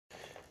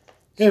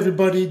Hey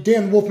everybody,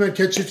 Dan Wolfman,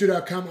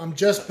 catchjitsu.com. I'm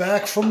just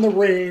back from the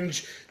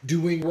range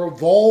doing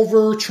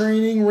revolver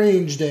training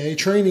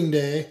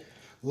day,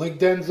 like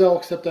Denzel,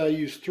 except I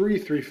used three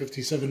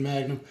 357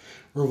 Magnum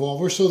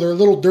revolvers, so they're a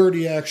little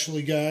dirty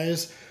actually,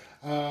 guys.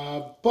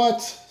 But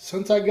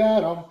since I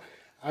got them,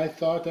 I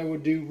thought I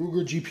would do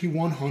Ruger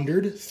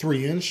Gp100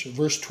 3-inch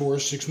versus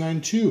Taurus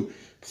 692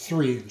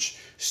 3-inch.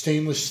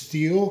 Stainless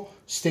steel,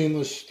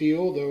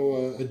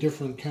 though a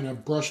different kind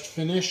of brushed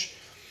finish.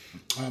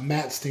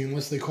 Matte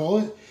stainless, they call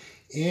it.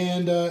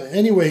 And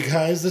anyway,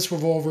 guys, this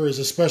revolver is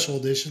a special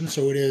edition,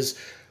 so it is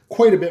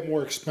quite a bit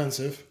more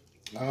expensive.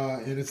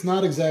 And it's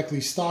not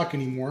exactly stock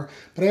anymore,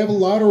 but I have a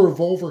lot of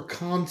revolver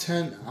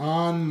content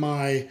on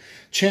my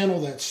channel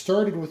that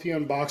started with the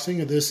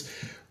unboxing of this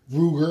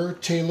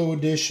Ruger TALO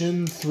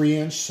edition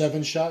 3-inch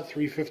 7-shot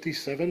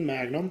 357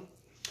 Magnum.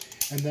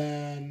 And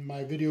then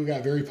my video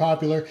got very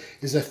popular,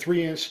 is a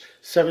 3-inch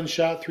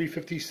 7-shot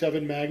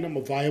 357 Magnum,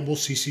 a viable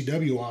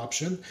CCW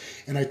option.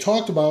 And I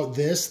talked about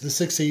this, the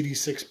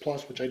 686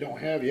 Plus, which I don't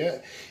have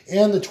yet,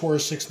 and the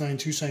Taurus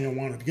 692, saying I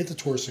wanted to get the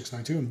Taurus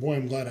 692, and boy,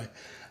 I'm glad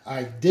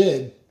I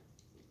did.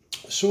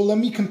 So let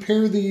me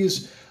compare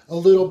these a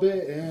little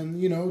bit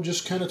and, you know,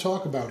 just kind of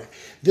talk about it.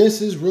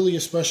 This is really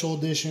a special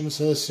edition. It's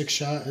a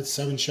 6-shot, it's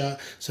 7-shot.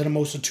 Instead of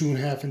most of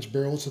 2.5-inch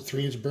barrel, it's a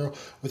 3-inch barrel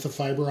with a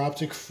fiber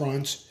optic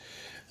front.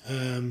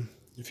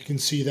 If you can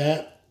see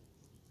that,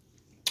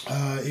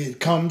 it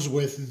comes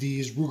with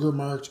these Ruger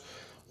marked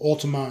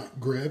Ultimate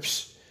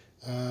grips.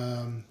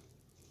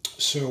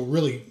 So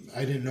really,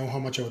 I didn't know how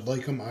much I would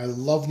like them. I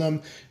love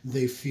them.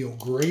 They feel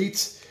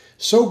great.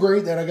 So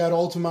great that I got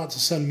Ultimate to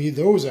send me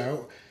those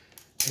out.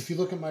 If you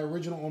look at my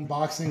original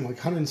unboxing, like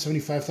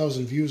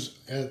 175,000 views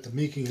at the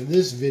making of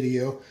this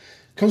video,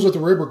 it comes with the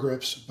rubber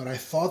grips, but I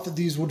thought that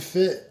these would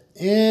fit,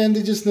 and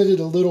they just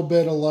needed a little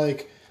bit of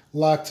like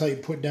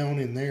Loctite put down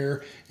in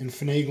there and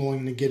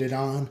finagling to get it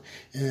on,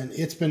 and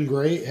it's been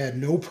great. Had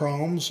no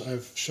problems.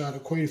 I've shot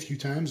it quite a few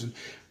times, and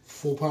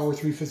full power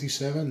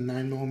 357,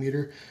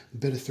 9mm, a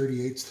bit of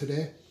 38s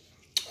today.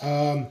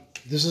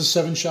 This is a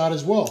 7-shot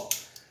as well.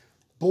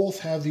 Both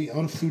have the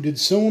unfluted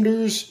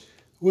cylinders,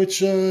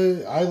 which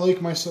I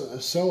like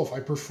myself. I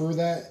prefer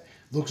that.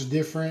 Looks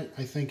different.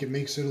 I think it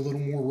makes it a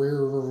little more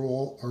rare of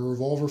a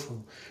revolver for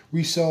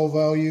resale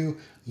value.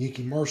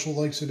 Yankee Marshall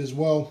likes it as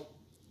well.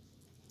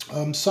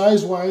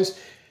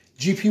 Size-wise,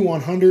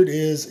 Gp100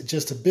 is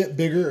just a bit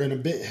bigger and a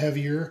bit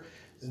heavier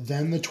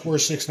than the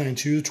Taurus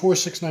 692. The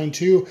Taurus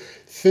 692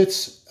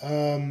 fits,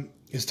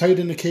 is tight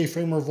in the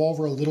K-frame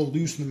revolver, a little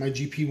loose than my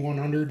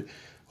Gp100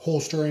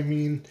 holster, I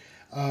mean.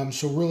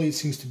 So really it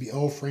seems to be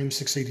L-frame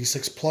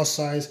 686 plus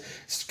size.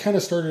 It's kind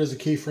of started as a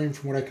K-frame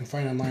from what I can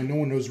find online. No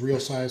one knows the real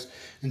size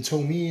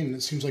until me, and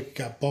it seems like it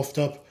got buffed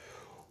up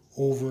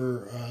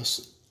over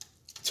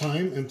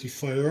time. Empty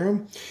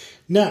firearm.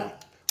 Now,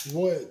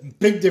 what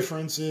big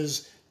difference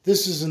is,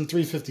 this is in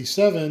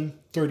 357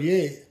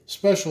 38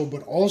 special,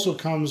 but also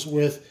comes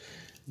with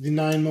the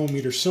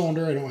 9mm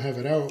cylinder. I don't have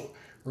it out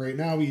right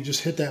now, but you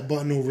just hit that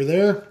button over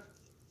there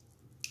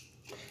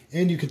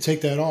and you can take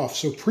that off.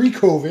 So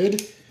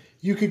pre-COVID,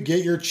 you could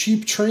get your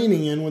cheap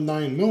training in with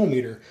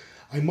 9mm.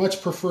 I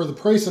much prefer the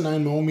price of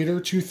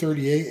 9mm to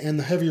 38 and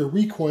the heavier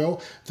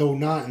recoil, though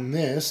not in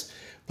this,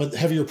 but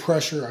heavier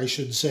pressure, I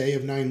should say,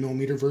 of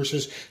 9mm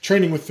versus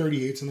training with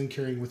 38s and then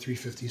carrying with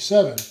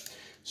 357.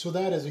 So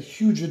that is a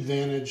huge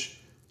advantage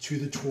to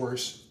the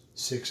Taurus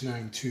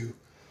 692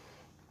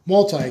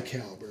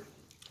 multi-caliber.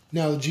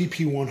 Now the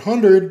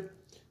Gp100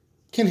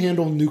 can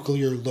handle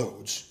nuclear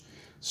loads.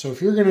 So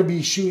if you're going to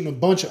be shooting a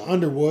bunch of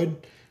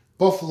underwood,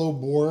 buffalo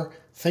bore,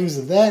 things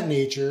of that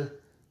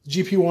nature,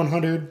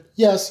 Gp100,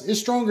 yes, is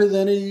stronger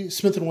than a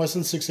Smith &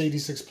 Wesson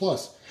 686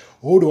 Plus.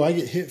 Oh, do I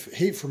get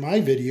hate for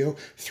my video?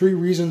 3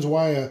 reasons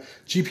why a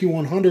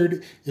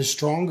Gp100 is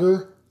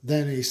stronger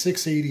than a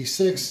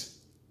 686.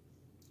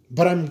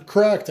 But I'm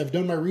correct. I've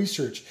done my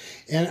research.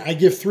 And I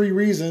give 3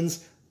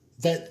 reasons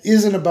that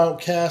isn't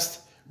about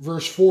cast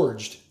versus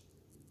forged.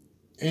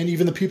 And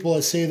even the people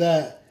that say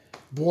that,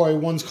 boy,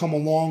 one's come a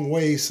long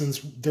way since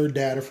their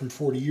data from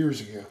 40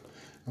 years ago.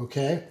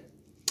 Okay?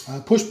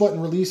 Push button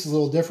release is a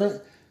little different.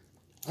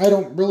 I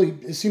don't really,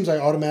 it seems I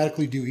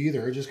automatically do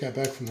either. I just got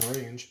back from the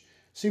range.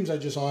 Seems I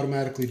just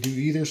automatically do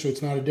either, so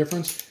it's not a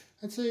difference.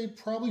 I'd say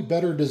probably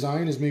better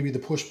design is maybe the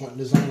push button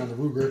design on the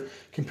Ruger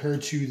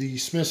compared to the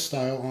Smith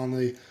style on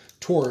the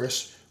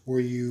Taurus,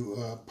 where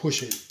you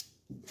push it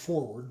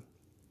forward.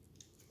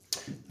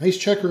 Nice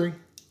checkering.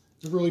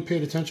 I've really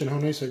paid attention how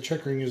nice that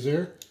checkering is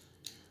there.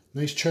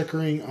 Nice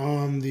checkering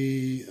on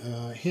the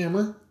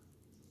hammer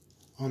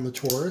on the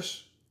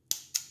Taurus.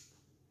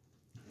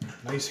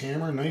 Nice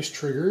hammer, nice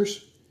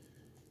triggers.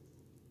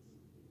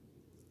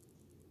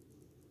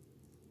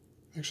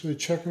 Actually, the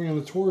checkering on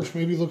the Taurus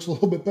maybe looks a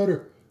little bit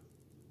better.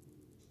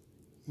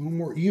 A little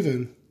more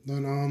even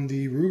than on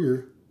the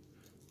Ruger.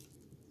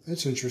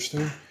 That's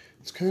interesting.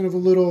 It's kind of a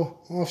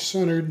little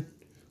off-centered,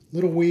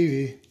 little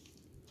wavy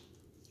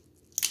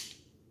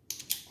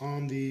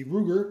on the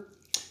Ruger.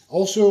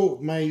 Also,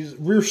 my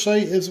rear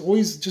sight is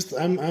always just,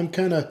 I'm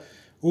kind of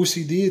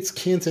OCD, it's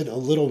canted a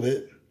little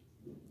bit.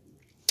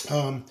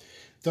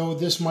 Though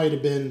this might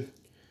have been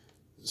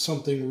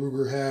something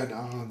Ruger had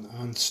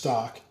on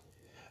stock.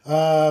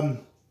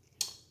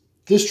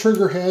 This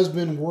trigger has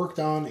been worked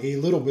on a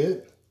little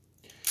bit.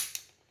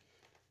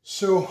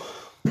 So,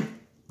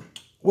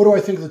 what do I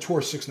think of the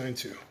Taurus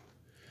 692?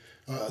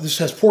 This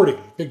has porting,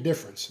 big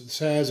difference. This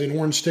has an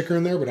orange sticker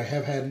in there, but I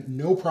have had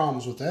no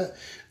problems with that.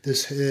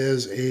 This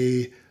has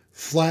a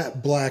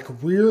flat black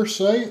rear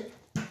sight.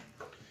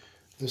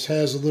 This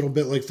has a little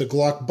bit like the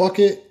Glock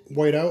bucket,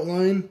 white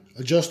outline,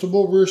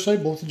 adjustable rear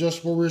sight, both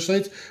adjustable rear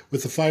sights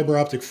with the fiber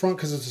optic front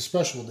because it's a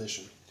special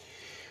edition.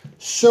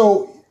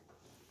 So,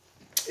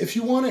 if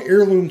you want an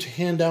heirloom to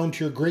hand down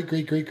to your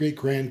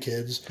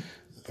great-great-great-great-grandkids,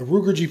 a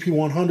Ruger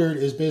Gp100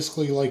 is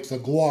basically like the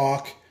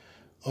Glock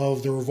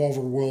of the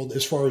revolver world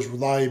as far as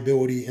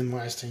reliability and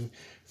lasting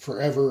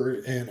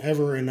forever and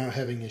ever and not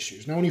having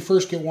issues. Now, when you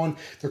first get one,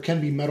 there can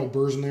be metal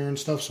burrs in there and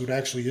stuff, so it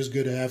actually is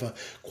good to have a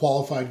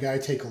qualified guy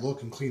take a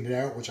look and clean it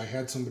out, which I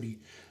had somebody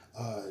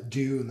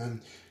do, and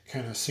then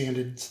kind of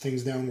sanded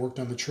things down, worked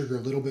on the trigger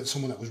a little bit,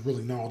 someone that was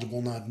really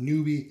knowledgeable, not a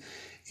newbie,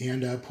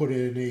 and put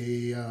in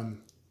a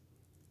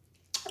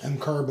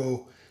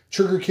M-Carbo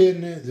trigger kit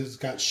in it. It's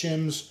got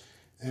shims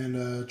and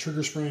a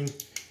trigger spring.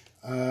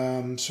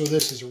 So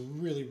this is a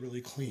really,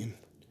 really clean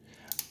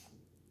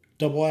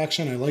double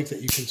action. I like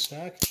that you can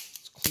stack.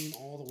 It's clean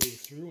all the way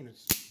through, and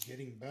it's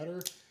getting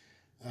better.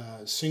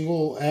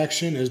 Single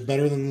action is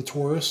better than the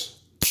Taurus.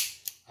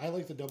 I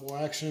like the double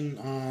action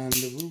on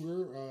the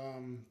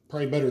Ruger,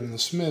 probably better than the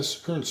Smiths,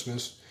 current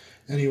Smiths.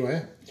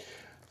 Anyway,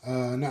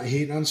 not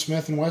hating on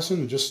Smith &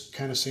 Wesson, just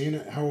kind of saying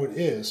it how it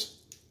is.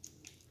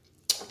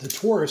 The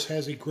Taurus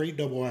has a great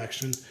double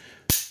action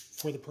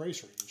for the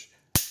price range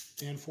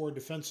and for a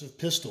defensive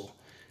pistol.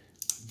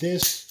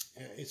 This,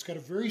 it's got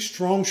a very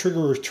strong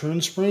trigger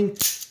return spring,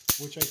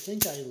 which I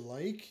think I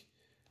like.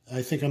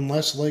 I think I'm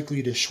less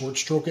likely to short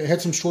stroke it. I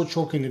had some short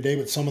stroking today,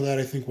 but some of that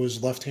I think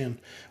was left hand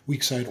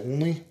weak side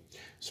only.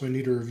 So I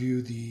need to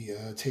review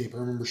the tape. I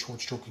remember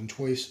short stroking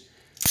twice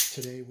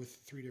today with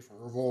 3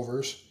 different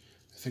revolvers.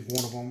 I think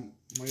one of them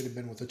might have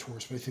been with the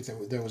Taurus, but I think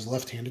that was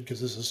left-handed because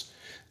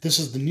this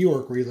is the New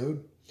York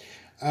reload.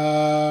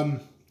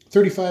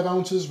 35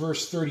 ounces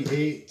versus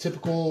 38.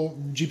 Typical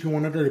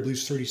GP100, I believe,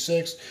 is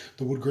 36.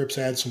 The wood grips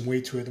add some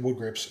weight to it. The wood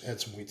grips add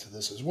some weight to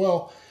this as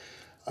well.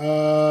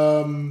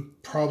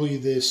 Probably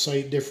the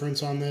sight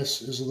difference on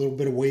this is a little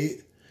bit of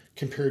weight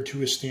compared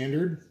to a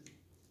standard.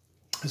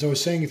 As I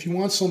was saying, if you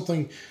want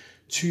something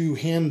to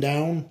hand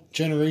down,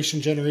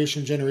 generation,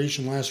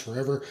 last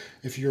forever.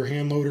 If you're a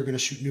hand loader, going to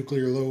shoot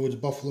nuclear loads,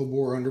 buffalo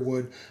boar,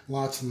 underwood,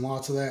 lots and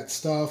lots of that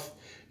stuff,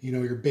 you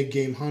know, your big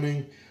game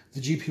hunting, the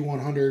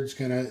GP100 is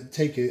going to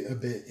take it a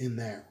bit in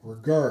that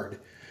regard.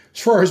 As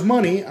far as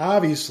money,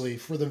 obviously,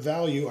 for the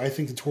value, I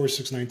think the Taurus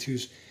 692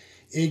 is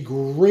a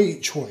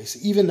great choice,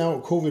 even now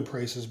at COVID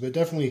prices, but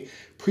definitely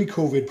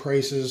pre-COVID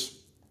prices.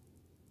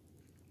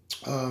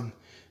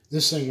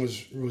 This thing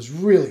was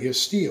really a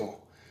steal.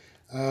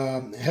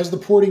 It has the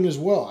porting as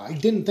well. I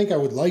didn't think I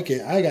would like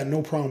it. I got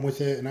no problem with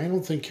it, and I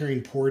don't think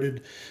carrying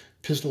ported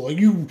pistol, like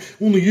you,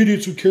 only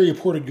idiots would carry a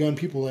ported gun,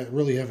 people that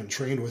really haven't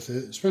trained with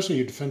it, especially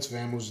your defensive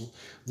ammo is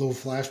low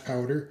flash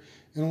powder,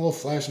 and a low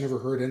flash never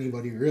hurt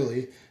anybody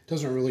really. It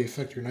doesn't really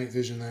affect your night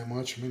vision that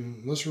much. I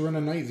mean, unless you're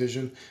running night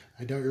vision,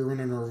 I doubt you're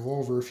running a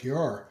revolver if you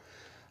are.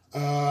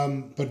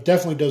 But it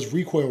definitely does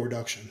recoil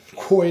reduction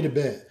quite a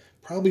bit.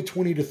 Probably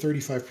 20 to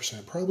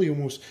 35%, probably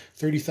almost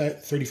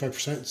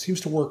 35%. It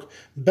seems to work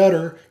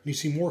better, and you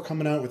see more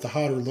coming out with the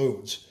hotter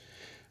loads.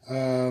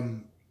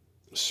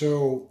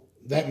 So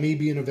that may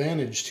be an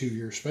advantage to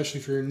you, especially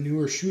if you're a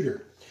newer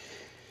shooter.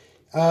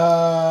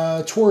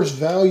 Taurus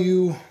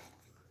value,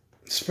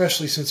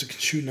 especially since it can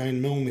shoot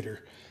 9mm.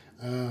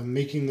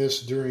 Making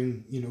this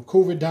during, you know,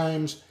 COVID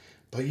times,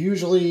 but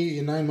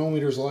usually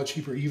 9mm is a lot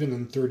cheaper even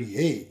than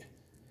 38.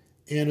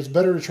 And it's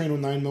better to train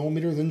with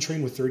 9mm than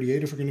train with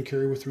 38 if you're going to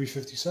carry with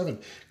 357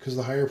 because of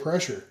the higher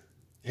pressure.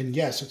 And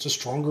yes, it's a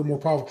stronger, more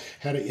powerful.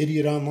 Had an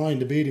idiot online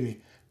debating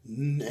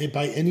me.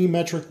 By any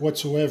metric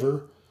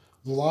whatsoever,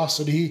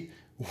 velocity,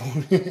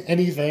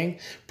 anything,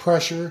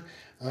 pressure,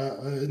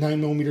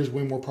 9mm is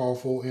way more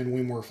powerful and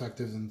way more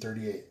effective than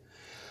 38.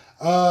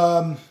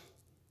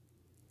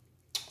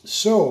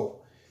 So,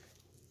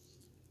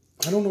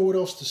 I don't know what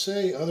else to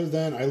say other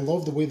than I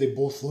love the way they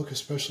both look,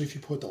 especially if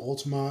you put the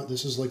Ultima.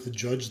 This is like the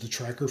Judge, the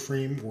tracker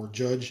frame, or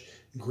Judge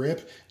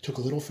grip. Took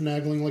a little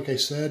finagling, like I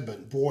said,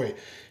 but boy,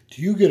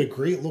 do you get a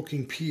great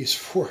looking piece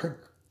for a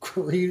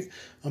great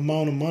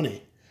amount of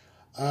money.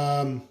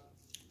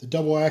 The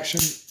double action,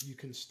 you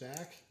can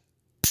stack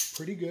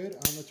pretty good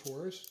on the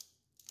Taurus.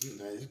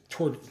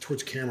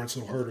 Towards camera, it's a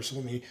little harder, so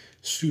let me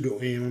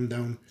pseudo aim them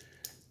down.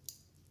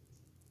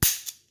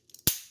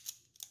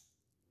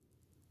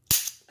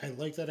 I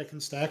like that I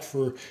can stack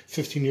for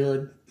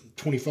 15-yard,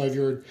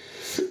 25-yard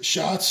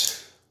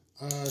shots.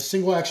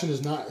 Single action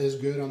is not as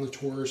good on the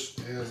Taurus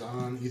as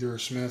on either a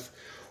Smith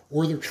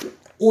or the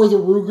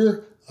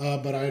Ruger,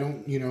 but I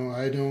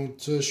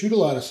don't shoot a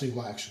lot of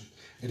single action.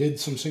 I did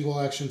some single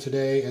action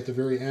today at the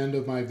very end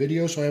of my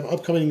video, so I have an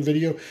upcoming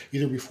video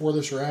either before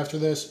this or after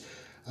this.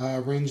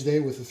 Range day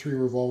with the 3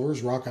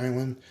 revolvers, Rock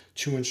Island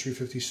 2-inch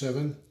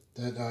 357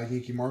 that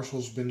Yankee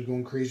Marshall's been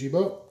going crazy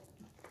about.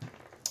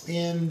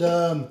 And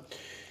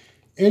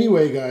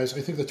anyway, guys,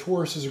 I think the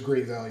Taurus is a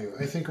great value.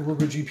 I think a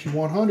Ruger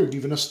Gp100,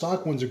 even a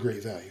stock one's a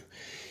great value.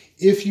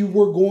 If you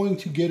were going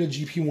to get a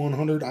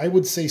Gp100, I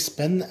would say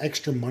spend the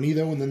extra money,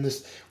 though, and then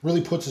this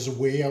really puts us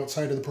way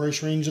outside of the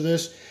price range of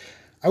this.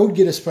 I would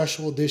get a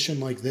special edition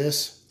like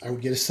this. I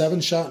would get a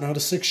 7-shot, not a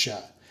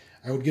 6-shot.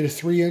 I would get a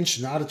 3-inch,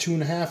 not a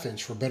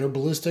 2.5-inch for better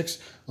ballistics.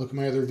 Look at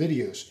my other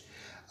videos.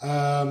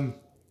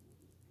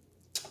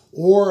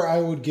 Or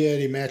I would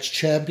get a match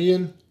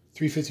champion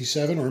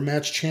 357 or a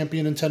match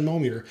champion in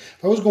 10mm.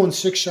 If I was going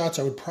 6 shots,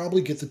 I would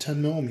probably get the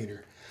 10mm.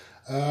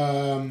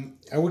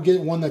 I would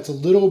get one that's a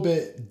little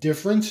bit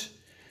different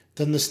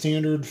than the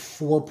standard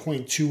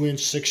 4.2-inch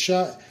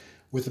 6-shot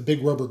with the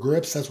big rubber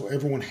grips. That's what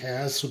everyone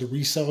has. So the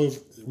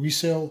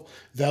resale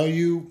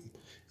value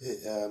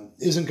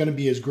isn't going to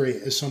be as great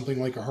as something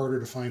like a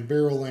harder to find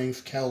barrel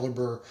length,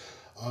 caliber,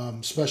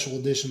 special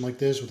edition like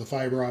this with a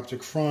fiber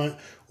optic front,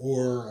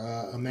 or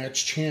a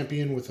match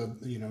champion with a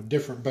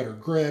different, better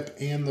grip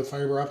and the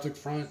fiber optic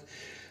front.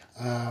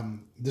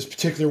 This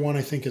particular one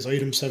I think is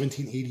item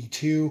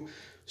 1782.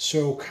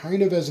 So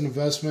kind of as an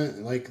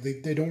investment, like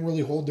they don't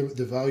really hold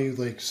the value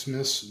like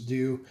Smiths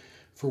do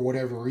for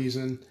whatever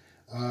reason.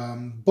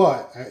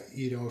 But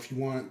if you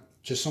want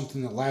just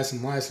something that lasts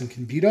and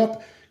can beat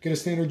up, get a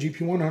standard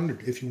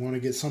Gp100. If you want to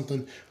get something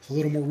with a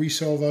little more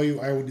resale value,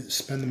 I would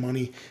spend the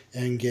money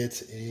and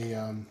get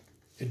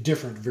a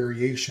different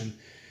variation,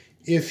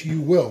 if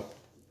you will.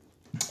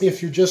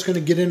 If you're just going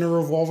to get into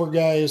a revolver,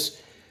 guys,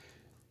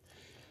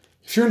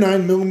 if you're a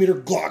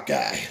 9mm Glock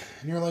guy,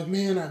 and you're like,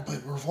 man,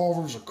 but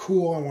revolvers are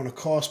cool, I want to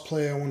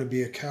cosplay, I want to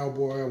be a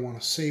cowboy, I want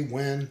to say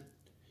when,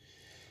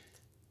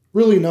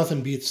 really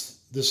nothing beats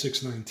the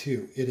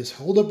 6.92. It has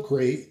held up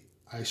great.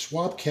 I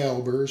swap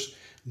calibers.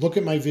 Look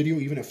at my video,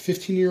 even at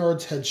 15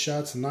 yards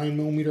headshots,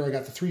 9mm, I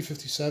got the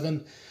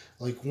 357,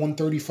 like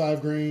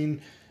 135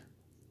 grain,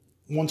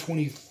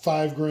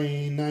 125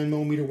 grain,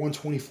 9mm,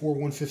 124,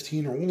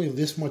 115, or only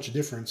this much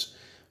difference,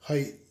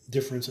 height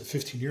difference at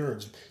 15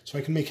 yards. So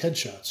I can make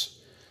headshots.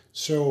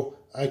 So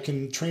I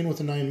can train with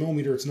a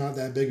 9mm. It's not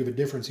that big of a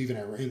difference, even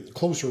at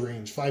closer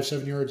range,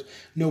 5-7 yards,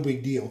 no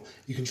big deal.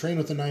 You can train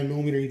with a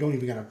 9mm. You don't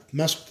even got to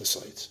mess with the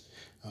sights.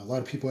 A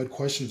lot of people had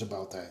questions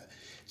about that.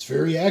 It's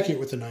very accurate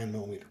with the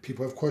 9mm.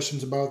 People have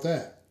questions about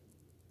that.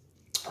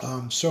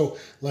 So,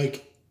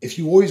 like, if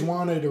you always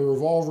wanted a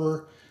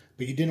revolver,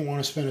 but you didn't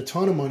want to spend a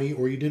ton of money,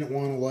 or you didn't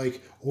want to,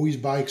 like, always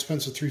buy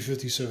expensive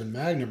 357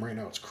 Magnum right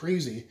now, it's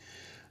crazy.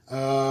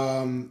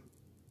 Taurus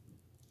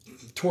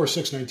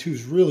 692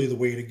 is really the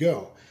way to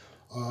go.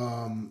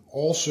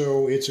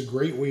 Also, it's a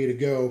great way to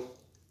go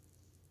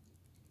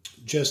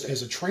just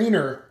as a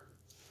trainer.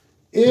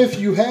 If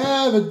you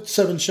have a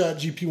 7-shot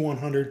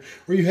Gp100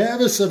 or you have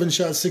a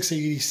 7-shot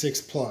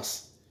 686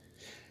 plus,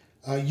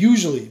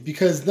 usually,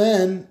 because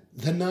then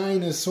the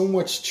 9 is so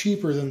much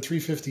cheaper than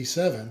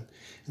 357.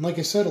 And like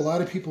I said, a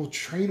lot of people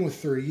train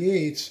with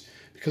 38s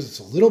because it's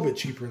a little bit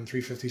cheaper than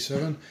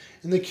 357,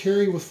 and they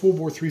carry with full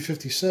bore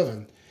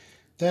 357.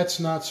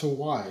 That's not so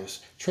wise.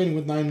 Training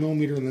with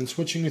 9mm and then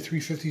switching to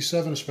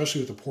 357,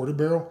 especially with a ported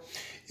barrel,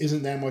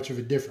 isn't that much of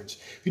a difference.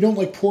 If you don't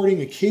like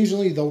porting,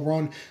 occasionally they'll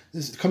run,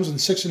 this comes in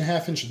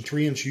 6.5-inch and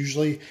 3-inch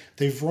usually.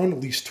 They've run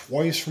at least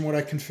twice from what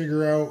I can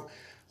figure out.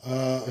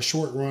 A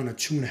short run, a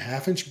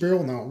 2.5-inch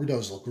barrel. Now it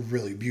does look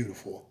really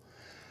beautiful.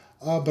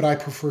 But I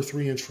prefer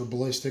 3-inch for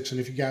ballistics, and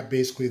if you got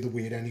basically the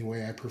weight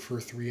anyway, I prefer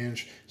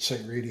 3-inch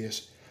sight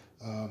radius.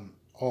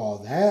 All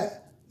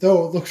that,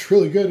 though, it looks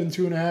really good in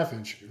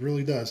 2.5-inch. It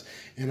really does.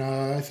 And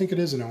I think it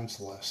is an ounce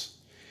less,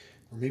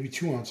 or maybe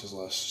 2 ounces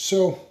less.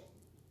 So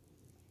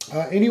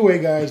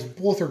anyway, guys,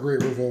 both are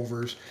great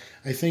revolvers.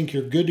 I think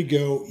you're good to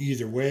go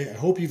either way. I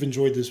hope you've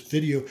enjoyed this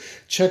video.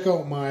 Check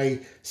out my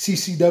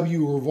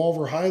CCW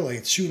revolver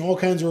highlights, shooting all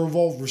kinds of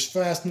revolvers,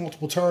 fast,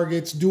 multiple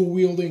targets, dual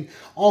wielding,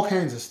 all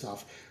kinds of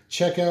stuff.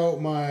 Check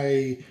out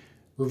my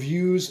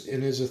reviews,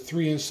 and is a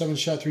 3-inch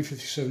 7-shot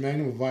 357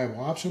 Magnum a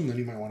viable option? Then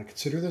you might want to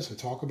consider this. I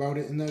talk about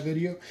it in that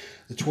video.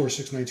 The Taurus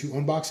 692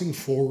 unboxing,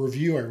 full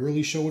review. I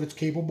really show what it's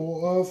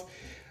capable of.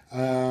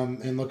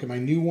 And look at my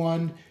new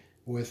one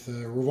with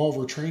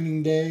Revolver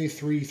Training Day,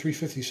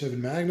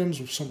 357 Magnums,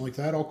 or something like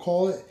that, I'll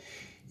call it.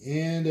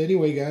 And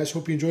anyway, guys,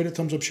 hope you enjoyed it.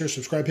 Thumbs up, share,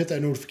 subscribe, hit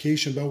that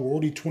notification bell. We're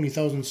already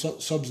 20,000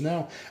 subs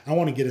now. I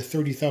want to get a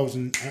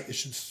 30,000. It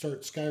should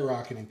start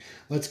skyrocketing.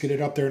 Let's get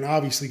it up there. And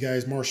obviously,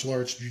 guys, martial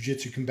arts,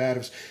 jiu-jitsu,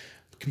 combatives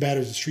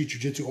and street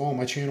jiu-jitsu, all on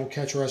my channel,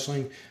 Catch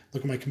Wrestling.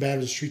 Look at my combatives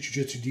and street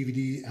jiu-jitsu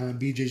DVD on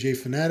BJJ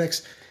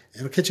Fanatics.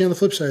 And I'll catch you on the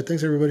flip side.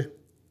 Thanks, everybody.